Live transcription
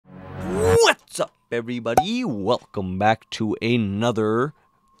everybody? Welcome back to another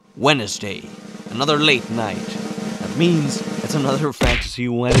Wednesday, another late night. That means it's another Fantasy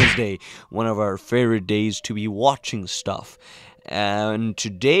Wednesday, one of our favorite days to be watching stuff. And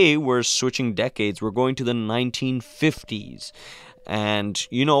today we're switching decades. We're going to the 1950s. And,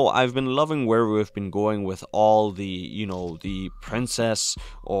 I've been loving where we've been going with all the, the princess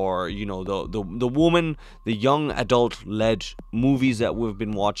or, the woman, the young adult-led movies that we've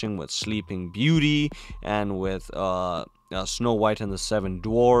been watching with Sleeping Beauty and with Snow White and the Seven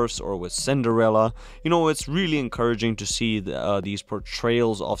Dwarfs or with Cinderella. It's really encouraging to see these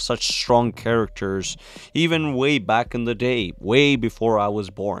portrayals of such strong characters, even way back in the day, way before I was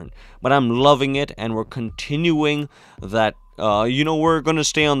born. But I'm loving it, and we're continuing that. We're going to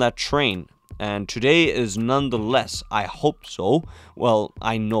stay on that train. And today is nonetheless, I hope so, well,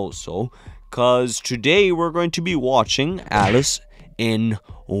 I know so, because today we're going to be watching Alice in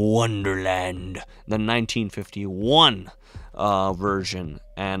Wonderland, the 1951 version.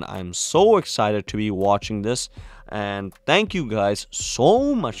 And I'm so excited to be watching this. And thank you guys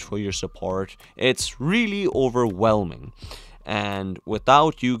so much for your support. It's really overwhelming. And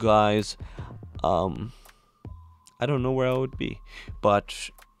without you guys, I don't know where I would be,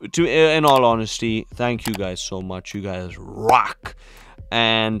 but in all honesty, thank you guys so much. You guys rock.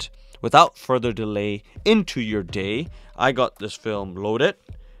 And without further delay into your day, I got this film loaded,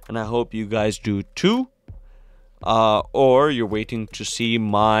 and I hope you guys do too. Or you're waiting to see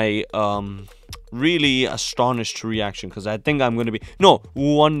my really astonished reaction, because I think I'm gonna be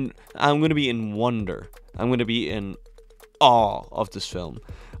I'm gonna be in wonder. I'm gonna be in awe of this film.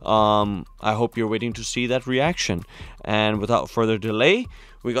 I hope you're waiting to see that reaction. And without further delay,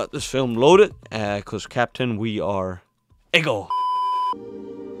 we got this film loaded, because Captain, we are Ego.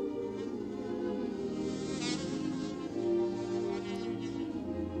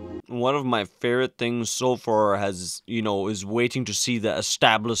 One of my favorite things so far is waiting to see the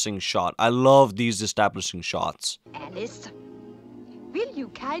establishing shot. I love these establishing shots. Alice, will you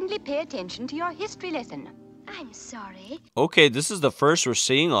kindly pay attention to your history lesson? I'm sorry. Okay, this is the first we're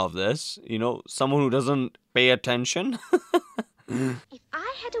seeing of this. Someone who doesn't pay attention. If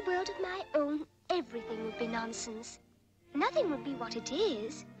I had a world of my own, everything would be nonsense. Nothing would be what it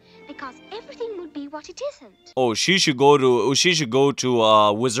is, because everything would be what it isn't. Oh, she should go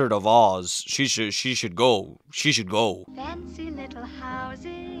to Wizard of Oz. She should go. Fancy little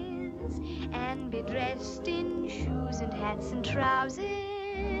houses and be dressed in shoes and hats and trousers.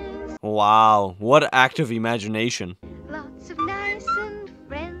 Wow, what active imagination. Lots of nice and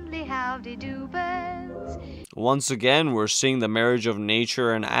friendly howdy-do-birds. Once again, we're seeing the marriage of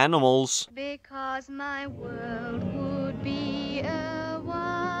nature and animals. Because my world would be a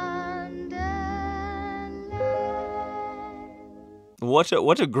wonderland.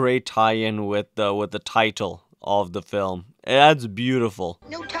 What a great tie-in with the title of the film. That's beautiful.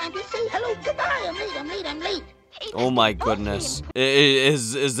 No time to say hello, goodbye. I'm late. Oh my goodness.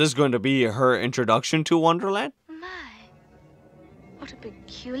 Is this going to be her introduction to Wonderland? My, what a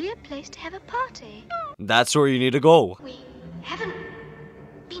peculiar place to have a party. That's where you need to go. We haven't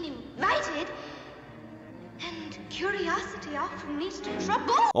been invited, and curiosity often leads to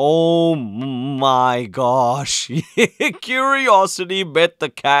trouble. Oh my gosh. Curiosity bit the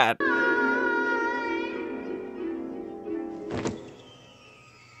cat.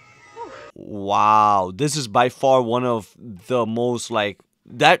 Wow, this is by far one of the most,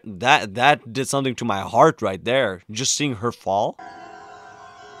 that did something to my heart right there. Just seeing her fall.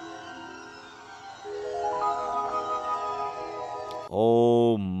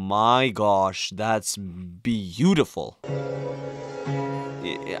 Oh my gosh, that's beautiful.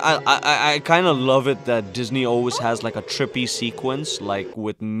 I kind of love it that Disney always has like a trippy sequence, like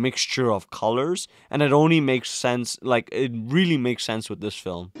with mixture of colors, and it only makes sense, it really makes sense with this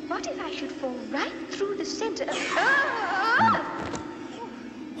film. What if I should fall right through the center of...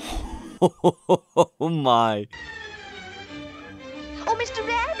 Oh my. Oh, Mr.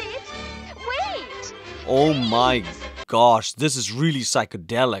 Rabbit, wait! Oh my gosh, this is really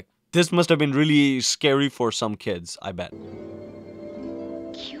psychedelic. This must have been really scary for some kids, I bet.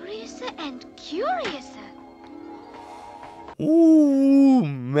 Curiouser and curiouser. Ooh,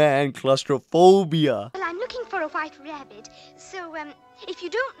 man, claustrophobia. Well, I'm looking for a white rabbit, so, if you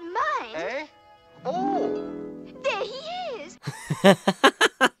don't mind... Eh? Oh! There he is!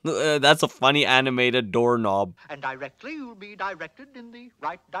 That's a funny animated doorknob. And directly you'll be directed in the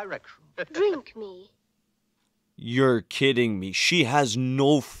right direction. Drink me. You're kidding me. She has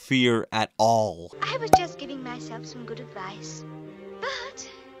no fear at all. I was just giving myself some good advice. But...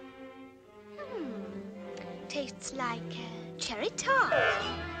 tastes like cherry tart.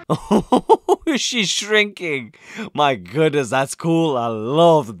 She's shrinking. My goodness, that's cool. I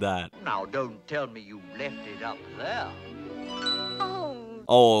love that. Now, don't tell me you left it up there. Oh,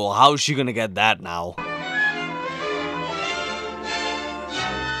 Oh, how's she gonna get that now?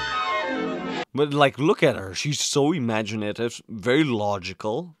 But like, look at her. She's so imaginative, very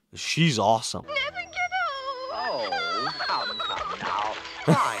logical. She's awesome. never get old. Oh, come now.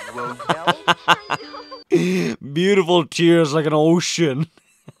 Fine, won't tell. I know. Beautiful tears like an ocean.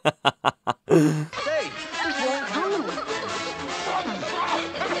 Say, this won't do.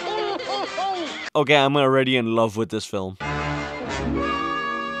 Okay, I'm already in love with this film.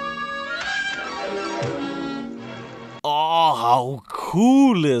 Oh, how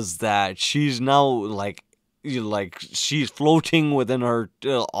cool is that? She's now like she's floating within her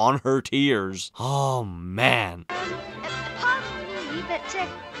on her tears. Oh man. Pardon me, but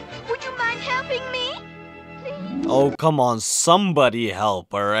would you mind helping me? Please? Oh, come on, somebody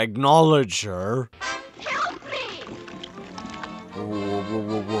help her, acknowledge her. Help me! Whoa, whoa,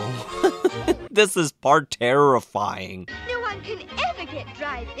 whoa, whoa. This is part terrifying. No one can ever get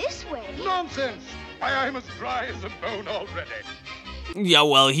dry this way. Nonsense! Why, I'm as dry as a bone already. Yeah,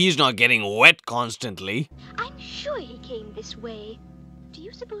 well, he's not getting wet constantly. I'm sure he came this way. Do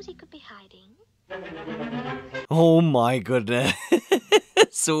you suppose he could be hiding? Oh my goodness.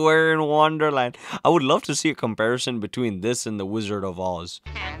 So we're in Wonderland. I would love to see a comparison between this and The Wizard of Oz.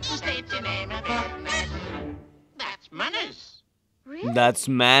 And state your name of business. That's manners. Really? That's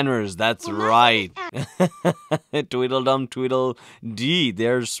manners, that's Well, right. mine Tweedledum Tweedledee,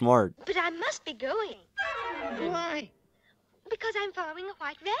 they're smart. But I must be going. Why? Because I'm following a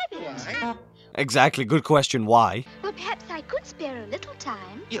white rabbit. Why? Exactly, good question, why? Well, perhaps I could spare a little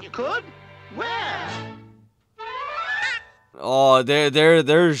time. You could? Where? Oh,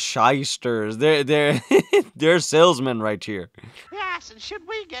 they're shysters. They're salesmen right here. Yes, and should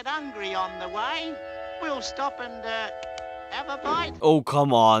we get hungry on the way, we'll stop and have a bite. Oh,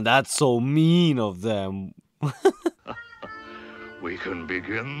 come on, that's so mean of them. We can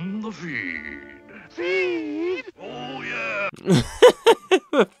begin the feed. Feed? Oh, yeah.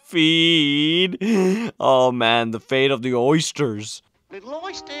 Feed. Oh man, the fate of the oysters. Little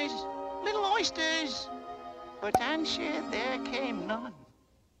oysters, little oysters. But answer there came none.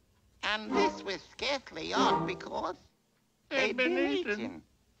 And this was scarcely odd because they'd been eaten.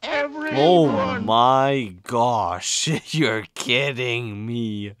 Every Oh one. my gosh, you're kidding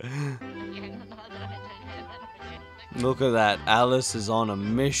me. Look at that, Alice is on a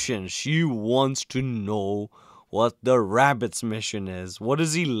mission. She wants to know what the rabbit's mission is. What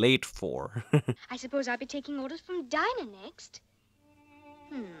is he late for? I suppose I'll be taking orders from Dinah next.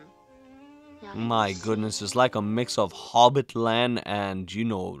 Now, My let's see. goodness, it's like a mix of Hobbitland and, you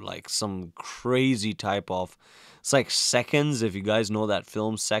know, like some crazy type of... It's like Seconds, if you guys know that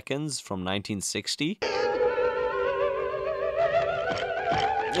film Seconds from 1960.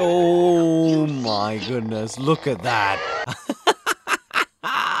 Oh my goodness, look at that.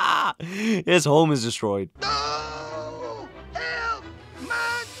 His home is destroyed. No! Help!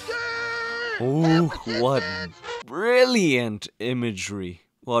 Monster! Oh, what brilliant imagery.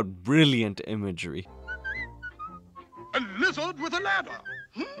 What brilliant imagery. A lizard with a ladder.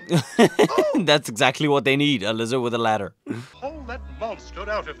 That's exactly what they need, a lizard with a ladder. Haul that monster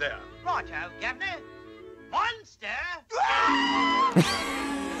out of there. Righto, Governor. Monster!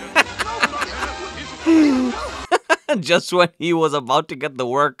 Just when he was about to get the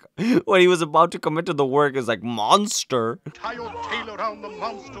work, when he was about to commit to the work, it's like, monster? Tie your tail around the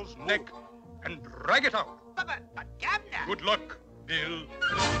monster's neck and drag it out. But Governor! Good luck, Bill.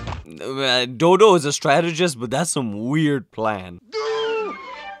 Dodo is a strategist, but that's some weird plan. Do!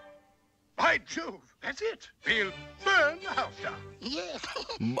 By Jove, that's it. Bill, burn the house down. Yes.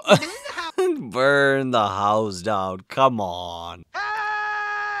 Burn the house down, come on. Help!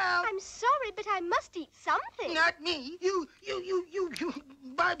 I'm sorry, but I must eat something. Not me. You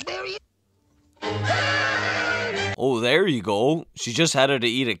barbarian. Oh, there you go. She just had her to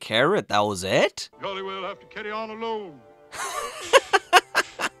eat a carrot, that was it? Jolly well have to carry on alone.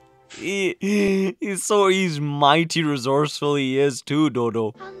 He's mighty resourceful, he is too,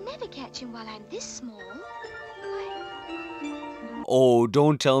 Dodo. I'll never catch him while I'm this small. Oh,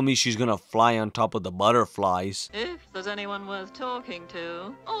 don't tell me she's gonna fly on top of the butterflies. If there's anyone worth talking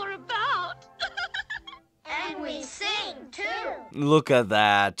to. Or about. And we sing, too. Look at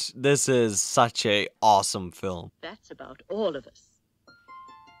that. This is such a awesome film. That's about all of us.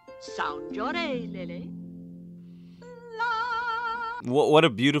 Sound your A, Lily. What a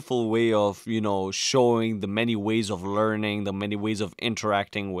beautiful way of, you know, showing the many ways of learning, the many ways of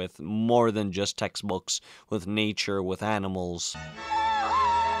interacting with more than just textbooks, with nature, with animals.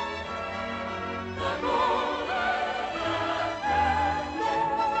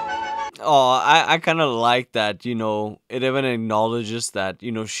 Oh, I kind of like that, you know, it even acknowledges that,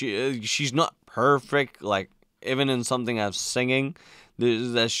 you know, she's not perfect, like, even in something as singing,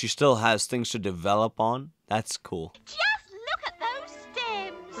 that she still has things to develop on. That's cool. Just look at those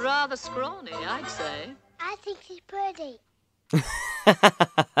stems. Rather scrawny, I'd say. I think she's pretty.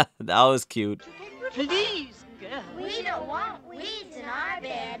 That was cute. Please, girl. We don't want weeds in our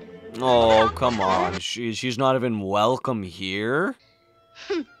bed. Oh, come on. She's not even welcome here.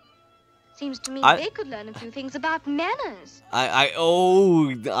 Seems to me I- they could learn a few things about manners.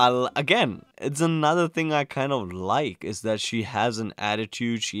 Again, it's another thing I kind of like is that she has an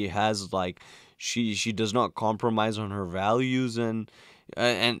attitude. She has like, she does not compromise on her values, and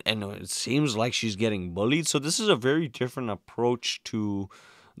it seems like she's getting bullied. So this is a very different approach to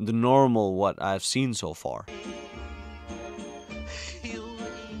the normal what I've seen so far.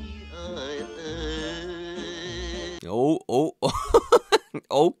 Oh,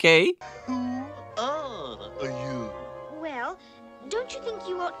 okay. Who are you? Well, don't you think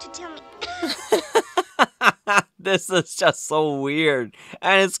you ought to tell me? This is just so weird,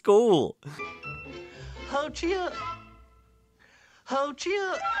 and it's cool. How cheer? How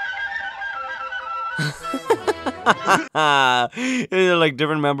cheer? Like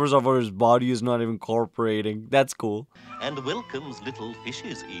different members of his body is not even cooperating. That's cool. And welcomes little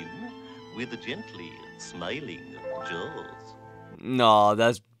fishes in with gently smiling jaws. No,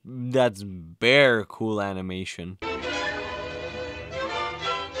 that's bare cool animation.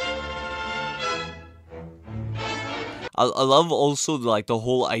 I love also like the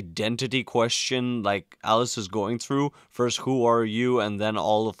whole identity question like Alice is going through. First, who are you? And then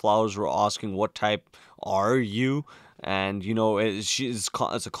all the flowers were asking, what type are you? And you know, it's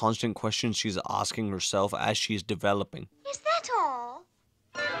a constant question she's asking herself as she's developing. Is that all?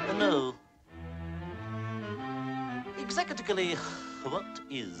 No. Exactly, what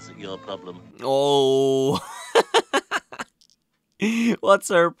is your problem? Oh, what's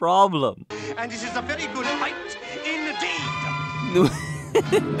her problem? And it is a very good fight indeed.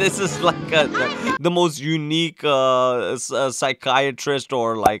 This is like the most unique psychiatrist,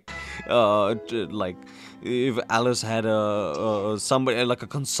 or like if Alice had somebody like a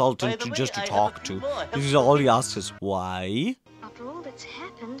consultant By the way, just to I talk have to. more help This is all he asks is why. After all that's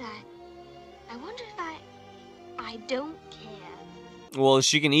happened, I wonder if I don't care. Well,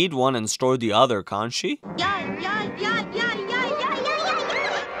 she can eat one and store the other, can't she? Yeah, yeah, yeah, yeah, yeah, yeah, yeah, yeah.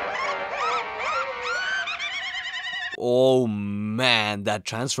 Oh man, that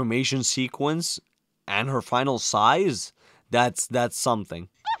transformation sequence and her final size, that's something.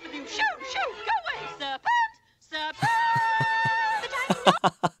 Off with you, shoo, shoo, go away, serpent,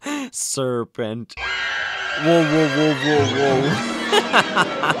 serpent. Serpent. Whoa, whoa, whoa, whoa, whoa.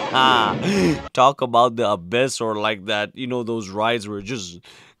 Talk about the abyss, or like that, you know, those rides where it just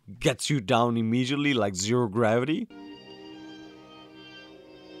gets you down immediately, like zero gravity.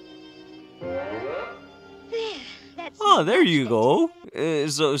 Oh, there you go.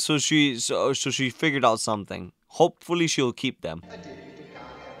 So she figured out something. Hopefully she'll keep them.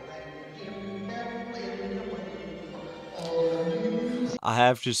 I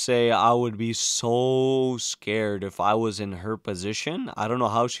have to say, I would be so scared if I was in her position. I don't know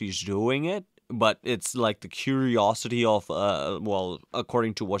how she's doing it, but it's like the curiosity of, well,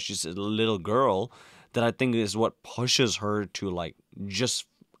 according to what she said, a little girl, that I think is what pushes her to like just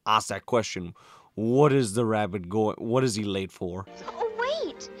ask that question. What is the rabbit going? What is he late for? Oh,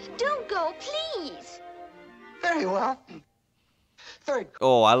 wait. Don't go, please. Very well. Third,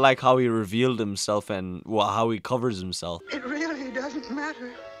 Oh, I like how he revealed himself and well, how he covers himself. it really doesn't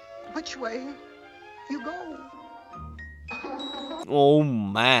matter which way you go. Oh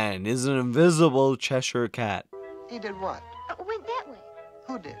man, is an invisible Cheshire cat. He did what? Went that way.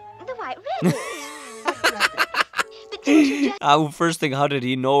 Who did? The white rabbit. What rabbit? The teacher just... First thing, how did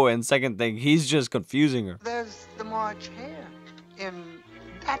he know? And second thing, he's just confusing her. There's the March hare in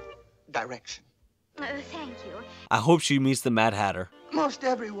that direction. Thank you. I hope she meets the Mad Hatter. Most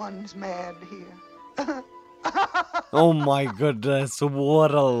everyone's mad here. Oh my goodness,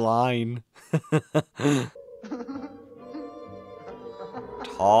 what a line.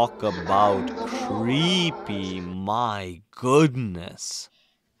 Talk about creepy, my goodness.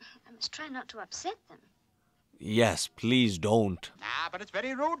 I must try not to upset them. Yes, please don't. Ah, but it's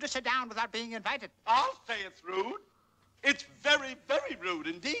very rude to sit down without being invited. I'll say it's rude. It's very, very rude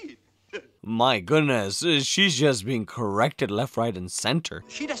indeed. My goodness, she's just being corrected left, right, and center.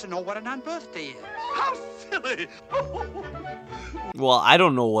 She doesn't know what a non-birthday is. How silly! Well, I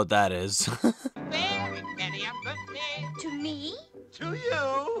don't know what that is. Very merry a birthday To me? to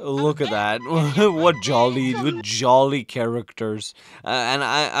you. Look at that. What jolly characters. And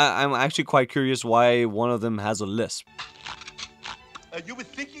I'm actually quite curious why one of them has a lisp. You were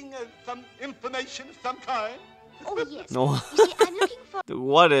seeking some information of some kind? Oh, yes. No. You see, I'm looking for...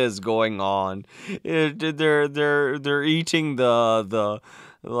 What is going on? They're eating the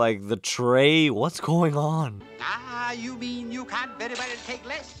tray. What's going on? Ah, you mean you can't very well take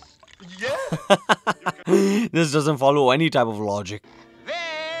less? Yeah. This doesn't follow any type of logic.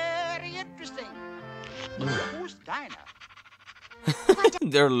 Very interesting. Who's diner?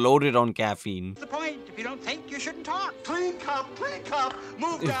 They're loaded on caffeine. What's the point? If you don't think, you shouldn't talk. Clean cup,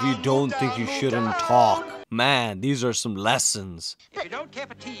 move If down, you don't move think down, you move shouldn't down. talk. Man, these are some lessons. If you don't care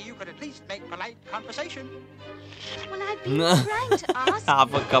for tea, you could at least make polite conversation. Well, I've been trying to ask...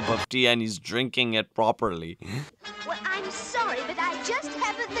 Half a cup of tea and he's drinking it properly. Well, I'm sorry, but I just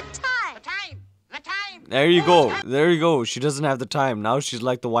haven't the time. The time! There you go. There you go. She doesn't have the time. Now she's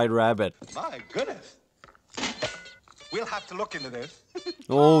like the white rabbit. My goodness. We'll have to look into this.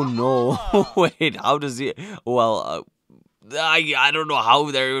 Oh no. Wait, how does he... Well, I don't know how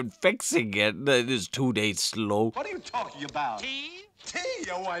they're fixing it. It is 2 days slow. What are you talking about? Tea? Tea?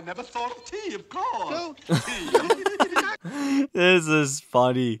 Oh, I never thought of tea, of course. Tea. This is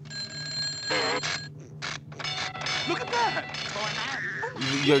funny. Look at that.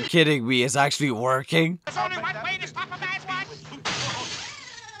 You're kidding me. It's actually working? There's only one way to stop a bad one.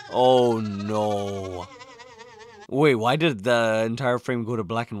 Oh no. Wait, why did the entire frame go to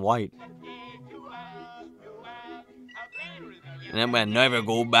black and white? And that man never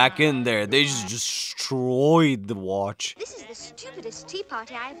go back in there. They just destroyed the watch. This is the stupidest tea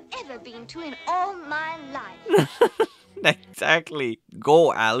party I've ever been to in all my life. Exactly.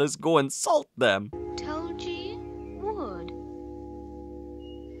 Go, Alice. Go insult them. Told you would.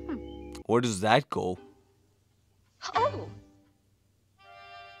 Where does that go? Oh,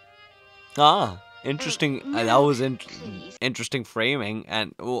 Ah, interesting. That was please. interesting framing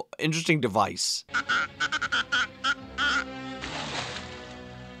and interesting device.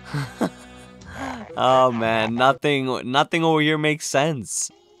 Oh man, nothing over here makes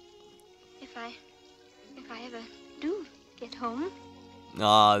sense. If I ever do get home,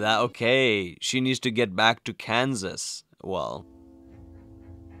 Ah, that okay. She needs to get back to Kansas. Well,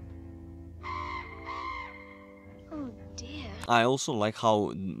 oh dear. I also like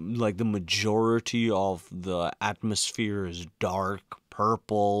how the majority of the atmosphere is dark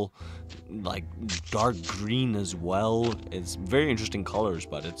purple, like dark green as well. It's very interesting colors,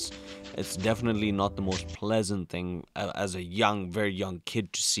 but it's definitely not the most pleasant thing as a very young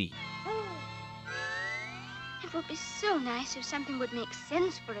kid to see. It would be so nice if something would make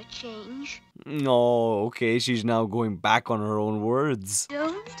sense for a change. Oh, okay, she's now going back on her own words.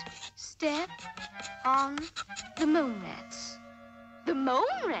 Don't step on the moon rats. The moan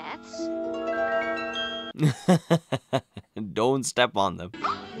rats? Don't step on them.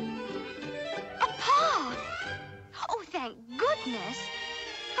 A path! Oh, thank goodness!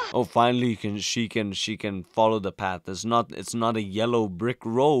 Oh, finally she can follow the path. It's not a yellow brick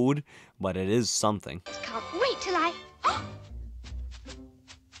road, but it is something. Can't wait till I...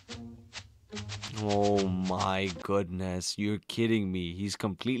 Oh my goodness, you're kidding me. He's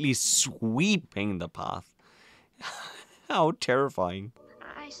completely sweeping the path. How terrifying.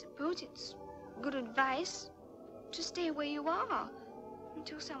 I suppose it's good advice to stay where you are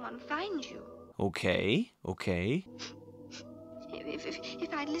until someone finds you. Okay.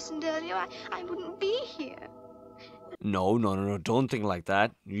 If I'd listened earlier, I wouldn't be here. No, don't think like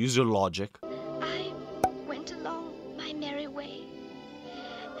that. Use your logic. I went along my merry way,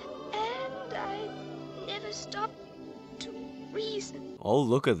 and I never stopped to reason. Oh,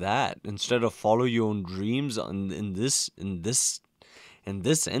 look at that. Instead of follow your own dreams, in this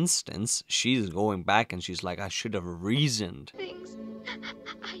instance, she's going back and she's like, I should have reasoned. Things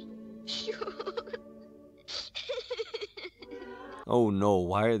I should. Oh no,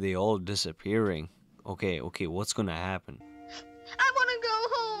 why are they all disappearing? Okay, what's gonna happen? I want to go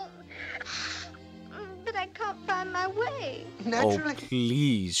home, but I can't find my way. Naturally. Oh,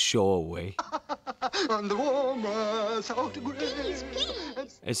 please show a way. On the warmer salt Please.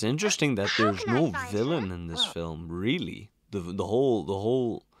 It's interesting that How there's can I no find villain her? in this film, really. The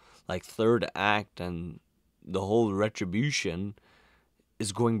whole like third act and the whole retribution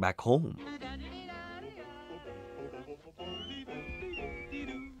is going back home.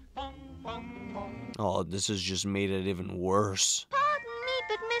 Oh, this has just made it even worse. Pardon me,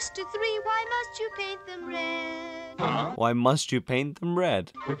 but Mr. 3, why must you paint them red? Huh? Why must you paint them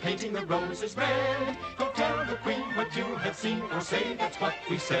red? We're painting the roses red. Go tell the queen what you have seen, or say that's what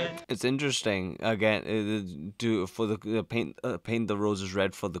we said. It's interesting again paint the roses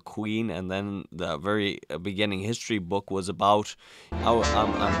red for the queen, and then the very beginning history book was about how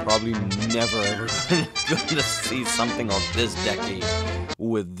I'm probably never ever gonna see something of this decade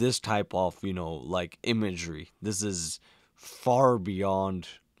with this type of like imagery. This is far beyond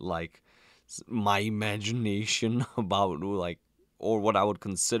like my imagination about like, or what I would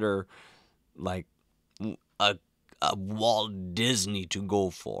consider like a Walt Disney to go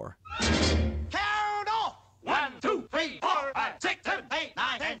for. Count off! 1, 2, 3, 4, 5, 6, 7, 8,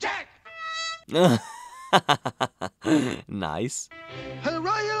 9, 10, Jack! Nice. Her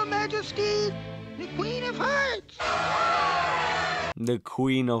Royal Majesty, the Queen of Hearts. The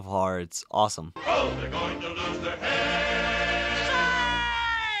Queen of Hearts. Awesome. Oh, they're going to lose their head.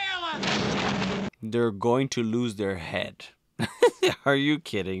 They're going to lose their head. Are you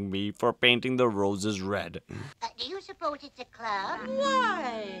kidding me? For painting the roses red. Do you suppose it's a club?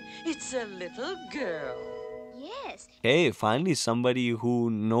 Why, it's a little girl. Yes. Hey, finally somebody who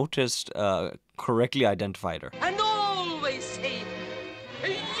noticed, correctly identified her. And always say,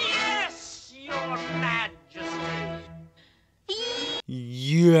 yes, your majesty.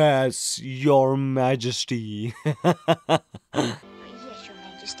 Yes, Your Majesty. Yes, Your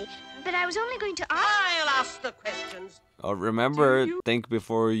Majesty. But I was only going to ask... I'll ask the questions. Remember, think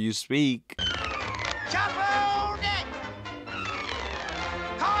before you speak. Shuffle deck!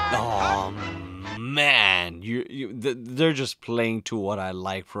 Oh man, they're just playing to what I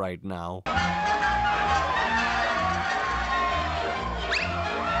like right now.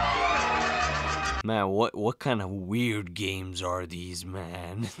 Man, what kind of weird games are these,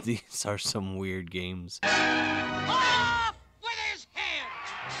 man? These are some weird games. Off with his head!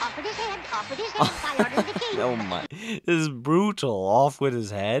 Off with his head, off with his head, by order of the king. Oh my, this is brutal. Off with his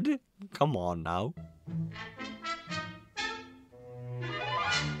head? Come on now.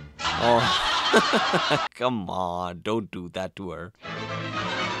 Oh, come on, don't do that to her.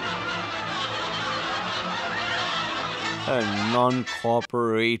 A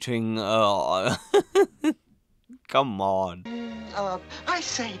non-cooperating, come on. I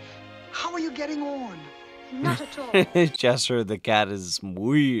say, how are you getting on? Not at all. Chester the cat is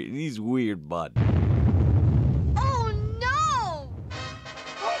weird. He's weird, bud. Oh, no!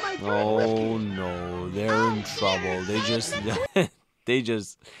 Oh, my God. Oh no, they're in trouble. They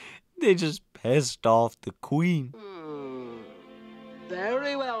just pissed off the queen.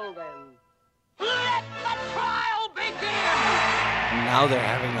 Very well, then. Let the trial begin! Now they're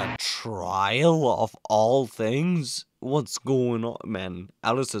having a trial of all things? What's going on? Man,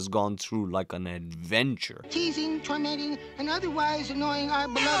 Alice has gone through like an adventure. Teasing, tormenting, and otherwise annoying our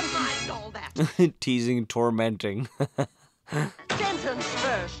Never beloved... mind all that. Teasing, tormenting. Sentence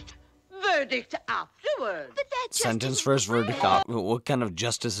first, verdict afterwards. But that just Sentence isn't first, the way. verdict out. What kind of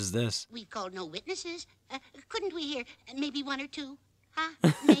justice is this? We've called no witnesses. Couldn't we hear maybe one or two? Huh?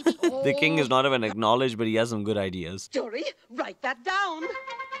 Maybe? The king is not even acknowledged, but he has some good ideas. Jury, write that down.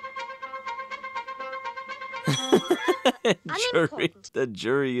 Jury, the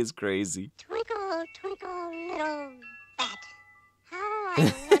jury is crazy. Twinkle, twinkle, little bat. How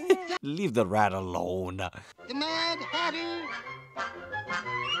I wonder... Leave the rat alone. The Mad Hatter.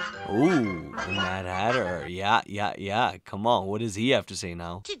 Ooh, the Mad Hatter. Yeah. Come on, what does he have to say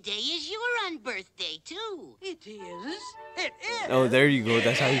now? Today is your unbirthday, too. It is. It is. Oh, there you go.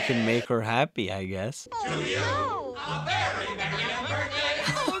 That's how you can make her happy, I guess. Oh,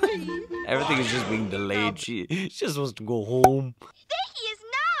 Everything is just being delayed. She just wants to go home. there he is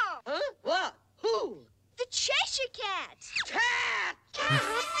now! Huh? What? Who? The Cheshire Cat! Cat!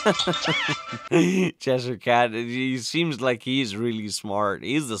 Cheshire Cat, he seems like he's really smart.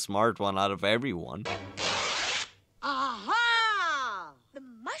 He's the smart one out of everyone. Aha! The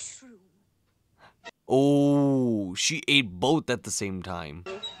mushroom. Oh, she ate both at the same time.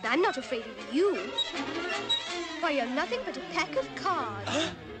 I'm not afraid of you. For you're nothing but a pack of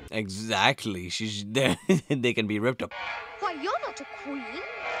cards. Exactly. She's there. They can be ripped up. Why, you're not a queen.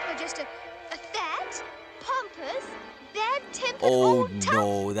 You're just a fat, pompous, bad-tempered Oh old tough.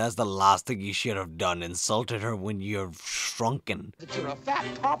 no, that's the last thing you should have done. Insulted her when you're shrunken. That you're a fat,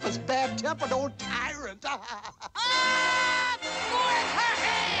 pompous, bad-tempered old tyrant.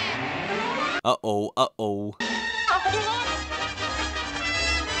 Uh-oh.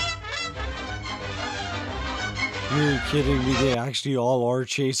 You're kidding me, they actually all are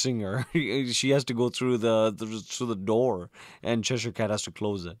chasing her. She has to go through the door, and Cheshire Cat has to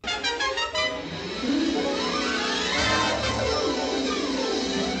close it.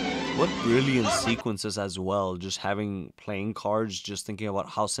 What brilliant sequences as well. Just having playing cards, just thinking about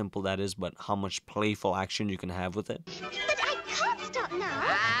how simple that is, but how much playful action you can have with it. But I can't stop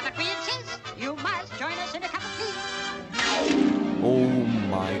now. But we insist. You must join us in a cup of tea. Oh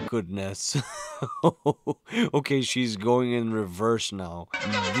my goodness. Okay, she's going in reverse now.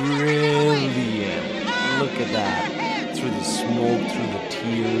 Brilliant. Look at that. Through the smoke, through the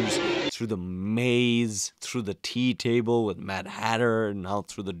tears, through the maze, through the tea table with Mad Hatter, and out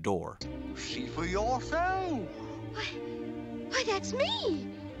through the door. See for yourself. Why, that's me.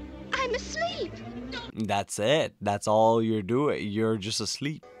 I'm asleep. That's it. That's all you're doing. You're just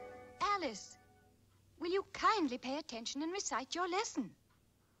asleep. Alice, will you kindly pay attention and recite your lesson?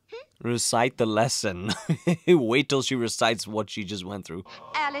 Recite the lesson. Wait till she recites what she just went through.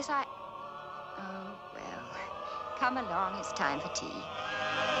 Alice, Oh, well. Come along, it's time for tea.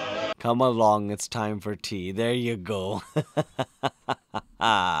 Come along, it's time for tea. There you go.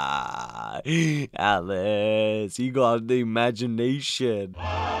 Alice, you got the imagination.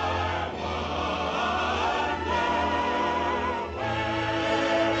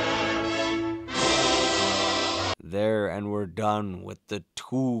 There, and we're done with the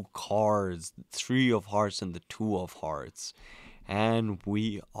 2 cards, 3 of hearts and the 2 of hearts. And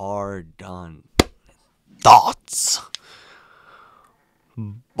we are done. Thoughts?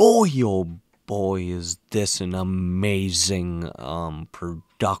 Boy, oh boy, is this an amazing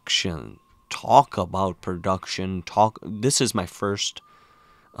production. Talk about production. This is my first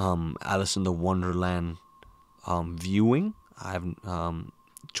Alice in the Wonderland viewing. I have,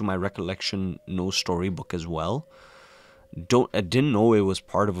 to my recollection, no storybook as well. I didn't know it was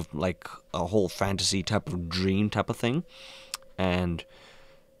part of like a whole fantasy type of dream type of thing. And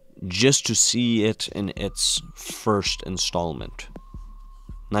just to see it in its first installment,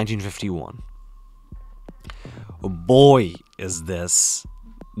 1951. Boy, is this.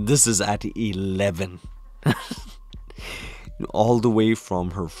 This is at 11. All the way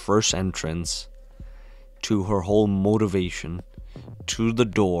from her first entrance to her whole motivation, to the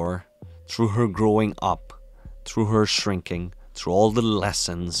door, through her growing up, through her shrinking, through all the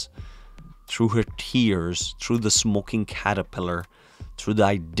lessons, through her tears, through the smoking caterpillar, through the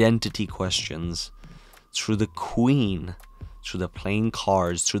identity questions, through the queen, through the playing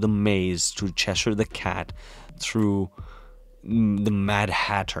cards, through the maze, through Cheshire the cat, through the Mad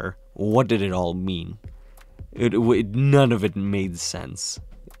Hatter. What did it all mean? None of it made sense.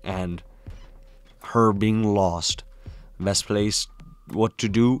 And her being lost, best place what to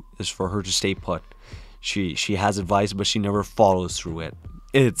do is for her to stay put. She has advice, but she never follows through it.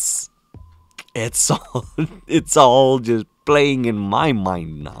 It's all just playing in my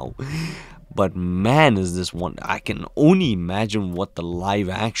mind now. But man, is this one. I can only imagine what the live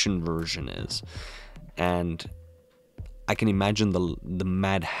action version is. And I can imagine the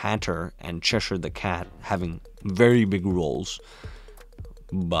Mad Hatter and Cheshire the Cat having very big roles.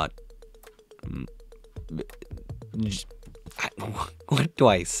 But what do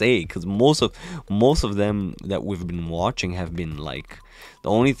I say? Because most of them that we've been watching have been like, the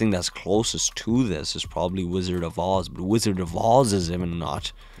only thing that's closest to this is probably Wizard of Oz. But Wizard of Oz is even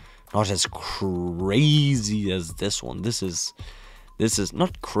not as crazy as this one. This is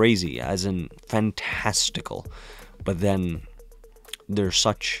not crazy as in fantastical, but then there's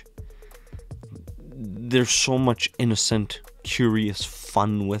so much innocent, curious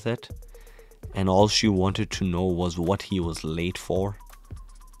fun with it. And all she wanted to know was what he was late for.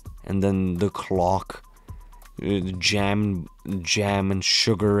 And then the clock, jam and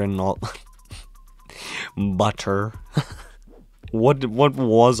sugar and all, butter. What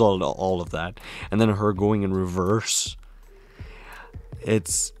was all of that? And then her going in reverse.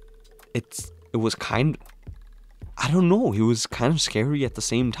 It was kind. I don't know. It was kind of scary at the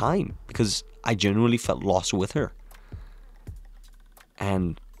same time because I genuinely felt lost with her.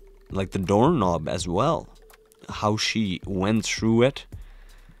 And like the doorknob as well, how she went through it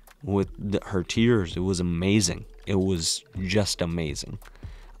with her tears. It was amazing. It was just amazing.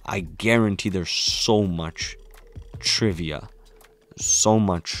 I guarantee there's so much trivia, so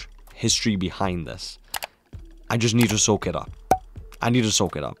much history behind this. I just need to soak it up.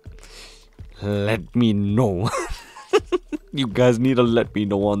 Let me know. You guys need to let me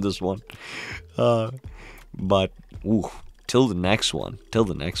know on this one. But till the next one.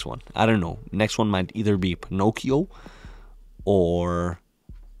 I don't know. Next one might either be Pinocchio or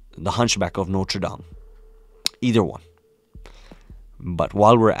The Hunchback of Notre Dame. Either one. But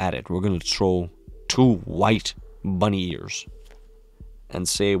while we're at it, we're going to throw 2 white bunny ears and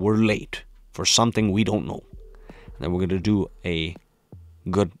say we're late for something we don't know. And then we're going to do a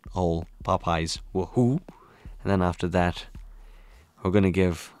good old Popeyes woohoo. And then after that, we're going to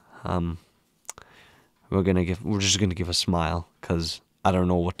give we're just gonna give a smile, because I don't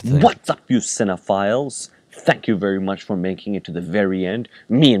know what to think. What's up, you cinephiles? Thank you very much for making it to the very end.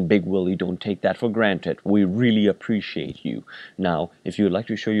 Me and Big Willie don't take that for granted. We really appreciate you. Now, if you would like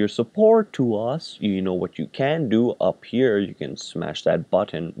to show your support to us, you know what you can do up here. You can smash that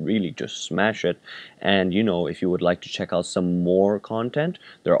button, really just smash it. And you know, if you would like to check out some more content,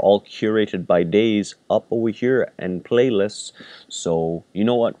 they're all curated by days up over here and playlists. So, you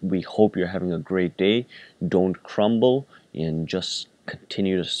know what? We hope you're having a great day. Don't crumble and just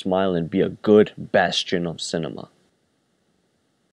continue to smile and be a good bastion of cinema.